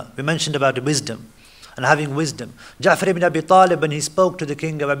hikmah, we mentioned about wisdom, and having wisdom. Ja'far ibn Abi Talib, when he spoke to the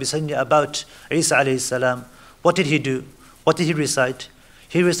king of Abyssinia about Isa alayhi salam, what did he do? What did he recite?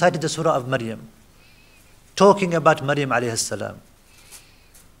 He recited the surah of Maryam, talking about Maryam alayhi salam.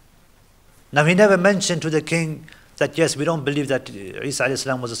 Now he never mentioned to the king that yes, we don't believe that Isa alayhi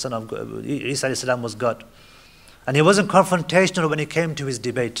salam was the son of God, Isa alayhi salam was God. And he wasn't confrontational when he came to his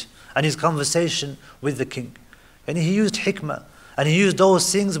debate and his conversation with the king. And he used hikmah, and he used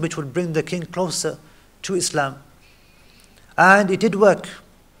those things which would bring the king closer to Islam. And it did work,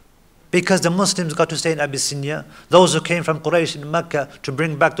 because the Muslims got to stay in Abyssinia. Those who came from Quraysh in Mecca to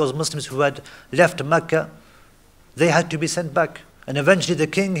bring back those Muslims who had left Mecca, they had to be sent back. And eventually the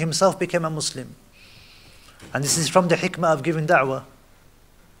king himself became a Muslim. And this is from the hikmah of giving da'wah.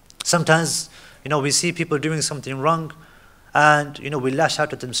 Sometimes, we see people doing something wrong, and, we lash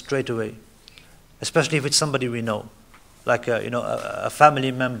out at them straight away. Especially if it's somebody we know, like a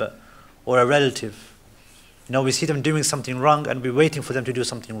family member or a relative. We see them doing something wrong, and we're waiting for them to do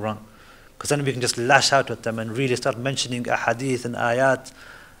something wrong, because then we can just lash out at them and really start mentioning ahadith and ayat,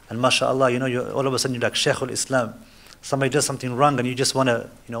 and mashallah, all of a sudden you're like Shaykh al-Islam. Somebody does something wrong and you just want to,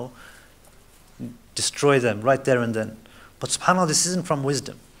 destroy them right there and then. But subhanAllah, this isn't from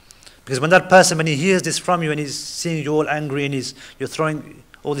wisdom. Because when that person, when he hears this from you and he's seeing you all angry and you're throwing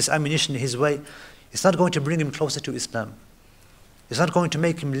all this ammunition his way, it's not going to bring him closer to Islam. It's not going to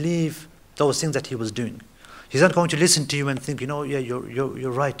make him leave those things that he was doing. He's not going to listen to you and think, yeah,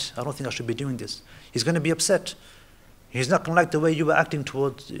 you're right. I don't think I should be doing this. He's going to be upset. He's not going to like the way you were acting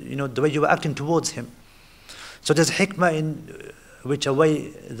towards, the way you were acting towards him. So there's hikmah in which a way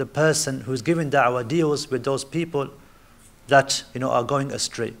the person who's giving da'wah deals with those people that, are going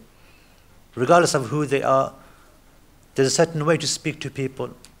astray. Regardless of who they are, there's a certain way to speak to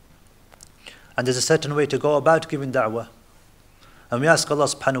people. And there's a certain way to go about giving da'wah. And we ask Allah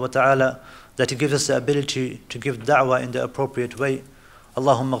subhanahu wa ta'ala that He gives us the ability to give da'wah in the appropriate way.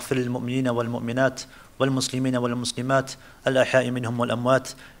 Allahumma ighfir lil mu'minina wal mu'minat wal muslimina wal muslimat al ahya'i minhum wal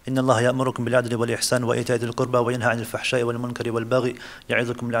amwat. Inna Allah ya'murukum bil 'adli wal ihsan wa ita'i dhil qurba wa yanha 'anil fahsha'i wal munkari wal baghi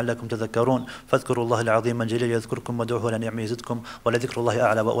ya'idhukum la'allakum tadhakkarun. Fadhkuru Allah al 'azim al jalil yadhkurkum wad'uhu ala ni'mihi yazidkum wa la dhikru Allahi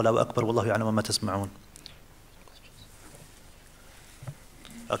a'la wa a'la wa akbar wallahu ya'lamu ma tasma'un.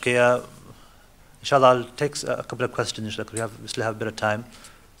 Okay, inshallah, I'll take a couple of questions. We still have a bit of time.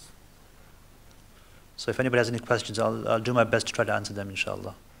 So if anybody has any questions, I'll do my best to try to answer them,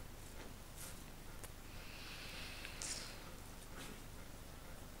 inshallah.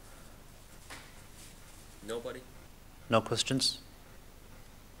 Nobody? No questions?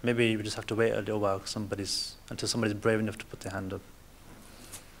 Maybe we just have to wait a little while until somebody's brave enough to put their hand up.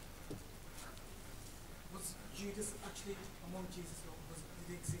 Was Judas actually among Jesus' followers?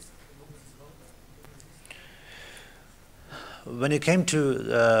 Did he exist? When it came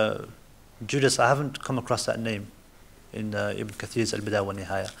to Judas, I haven't come across that name in Ibn Kathir's Al-Bidayah wa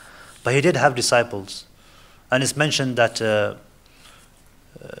Nihaya. But he did have disciples. And it's mentioned that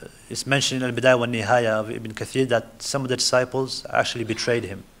it's mentioned in Al-Bidayah wa Nihaya of Ibn Kathir that some of the disciples actually betrayed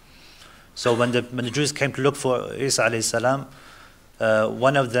him. So when the Jews came to look for Isa alayhi salam,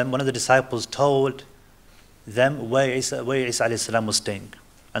 one of the disciples told them where Isa alayhi salam was staying.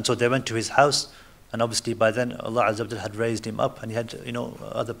 And so they went to his house, and obviously by then Allah Azza wa Jalla had raised him up, and he had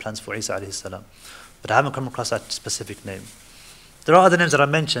other plans for Isa alayhi salam. But I haven't come across that specific name. There are other names that are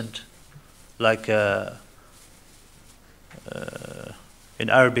mentioned, like in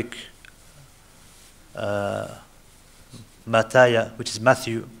Arabic, Mataya, which is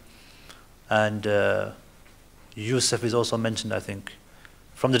Matthew, and Yusuf is also mentioned, I think,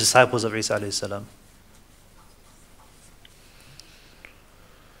 from the disciples of Isa alayhi salam.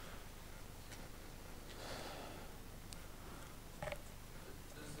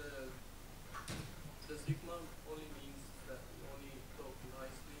 Does hikmah only means that you only talk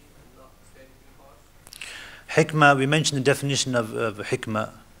nicely and not say anything harsh? Hikmah, we mentioned the definition of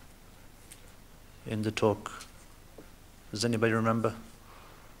hikmah in the talk. Does anybody remember?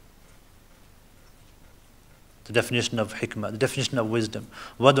 The definition of hikmah, the definition of wisdom.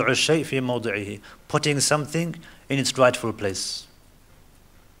 وَضْعُ الشَّيْءِ فِي مَوْضِعِهِ. Putting something in its rightful place.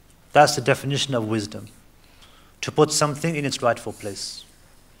 That's the definition of wisdom. To put something in its rightful place.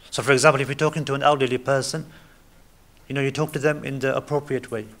 So for example, if you're talking to an elderly person, you talk to them in the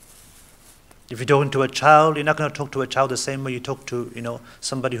appropriate way. If you're talking to a child, you're not going to talk to a child the same way you talk to,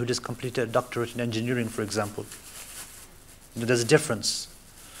 somebody who just completed a doctorate in engineering, for example. There's a difference.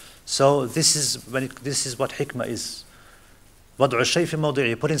 So this is what hikmah is. وَضْعُ الشَّيْءِ فِي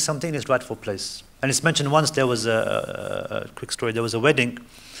مَوْضِعِهِ. Putting something in its rightful place. And it's mentioned once, there was a quick story, there was a wedding,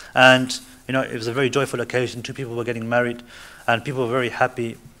 and it was a very joyful occasion. 2 people were getting married, and people were very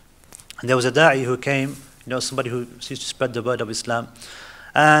happy. And there was a da'i who came, somebody who used to spread the word of Islam.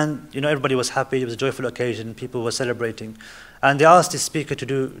 And everybody was happy. It was a joyful occasion. People were celebrating, and they asked the speaker to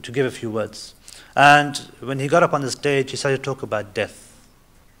give a few words. And when he got up on the stage, he started to talk about death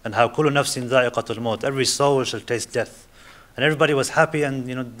and how kullu nafsin dha'iqatul maut. Every soul shall taste death. And everybody was happy, and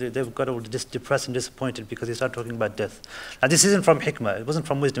they got all depressed and disappointed because he started talking about death. Now this isn't from hikmah. It wasn't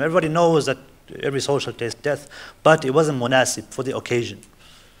from wisdom. Everybody knows that every soul shall taste death, but it wasn't munasib for the occasion.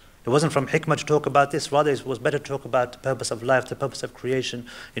 It wasn't from hikmah to talk about this. Rather, it was better to talk about the purpose of life, the purpose of creation,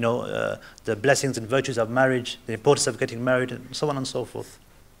 the blessings and virtues of marriage, the importance of getting married, and so on and so forth.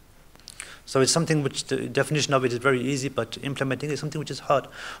 So it's something which the definition of it is very easy, but implementing it is something which is hard.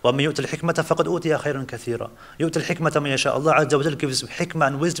 وَمَنْ يُؤْتِ الْحِكْمَةَ فَقَدْ أُوتِيَ خَيْرًا كَثِيرًا. يُؤْتِ الْحِكْمَةَ مَنْ يَشَاءُ. Allah Azza wa Jalla gives hikmah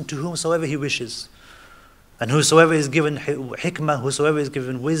and wisdom to whomsoever He wishes. And whosoever is given hikmah, whosoever is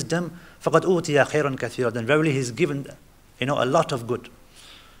given wisdom, فَقَدْ أُوتِيَ خَيْرًا كَثِيرًا. Then verily He is given a lot of good.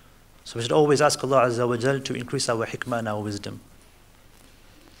 So we should always ask Allah Azza wa Jalla to increase our hikmah and our wisdom.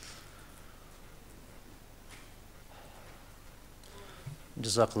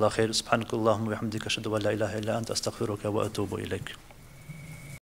 جزاك الله خير. سبحانك اللهم وبحمدك أشهد أن لا إله إلا أنت أستغفرك وأتوب إليك.